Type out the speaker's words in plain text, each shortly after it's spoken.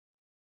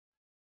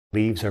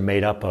Leaves are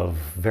made up of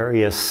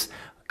various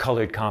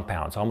colored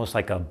compounds, almost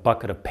like a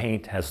bucket of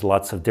paint has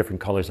lots of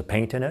different colors of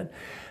paint in it.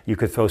 You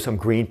could throw some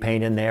green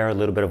paint in there, a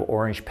little bit of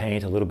orange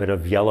paint, a little bit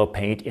of yellow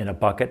paint in a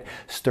bucket,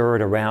 stir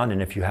it around,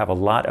 and if you have a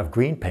lot of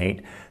green paint,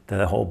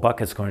 the whole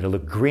bucket's going to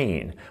look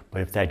green.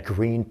 But if that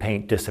green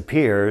paint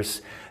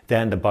disappears,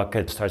 then the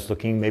bucket starts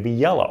looking maybe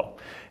yellow.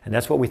 And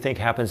that's what we think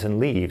happens in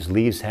leaves.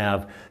 Leaves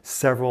have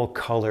several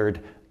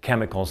colored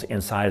chemicals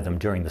inside of them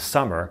during the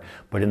summer,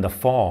 but in the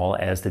fall,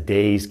 as the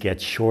days get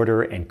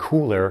shorter and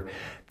cooler,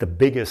 the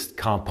biggest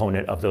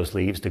component of those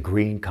leaves, the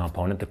green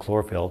component, the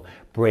chlorophyll,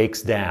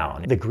 breaks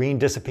down. The green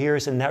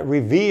disappears, and that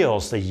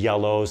reveals the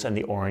yellows and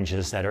the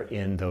oranges that are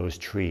in those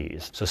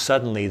trees. So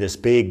suddenly this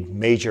big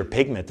major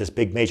pigment, this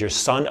big major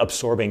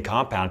sun-absorbing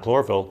compound,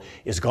 chlorophyll,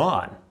 is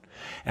gone.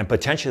 And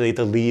potentially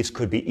the leaves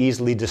could be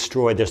easily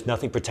destroyed. There's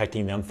nothing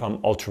protecting them from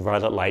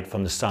ultraviolet light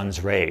from the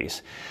sun's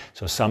rays.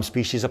 So some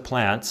species of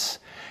plants,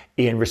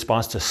 in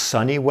response to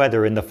sunny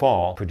weather in the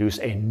fall, produce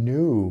a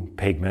new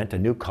pigment, a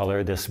new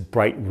color, this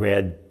bright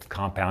red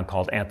compound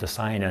called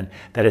anthocyanin,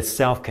 that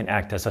itself can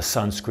act as a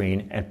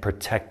sunscreen and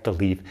protect the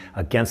leaf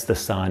against the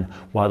sun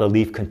while the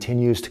leaf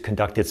continues to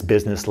conduct its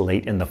business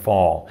late in the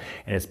fall.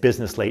 And its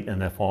business late in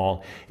the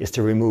fall is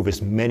to remove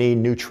as many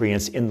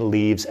nutrients in the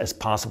leaves as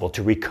possible,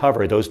 to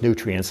recover those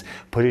nutrients,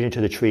 put it into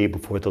the tree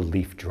before the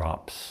leaf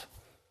drops.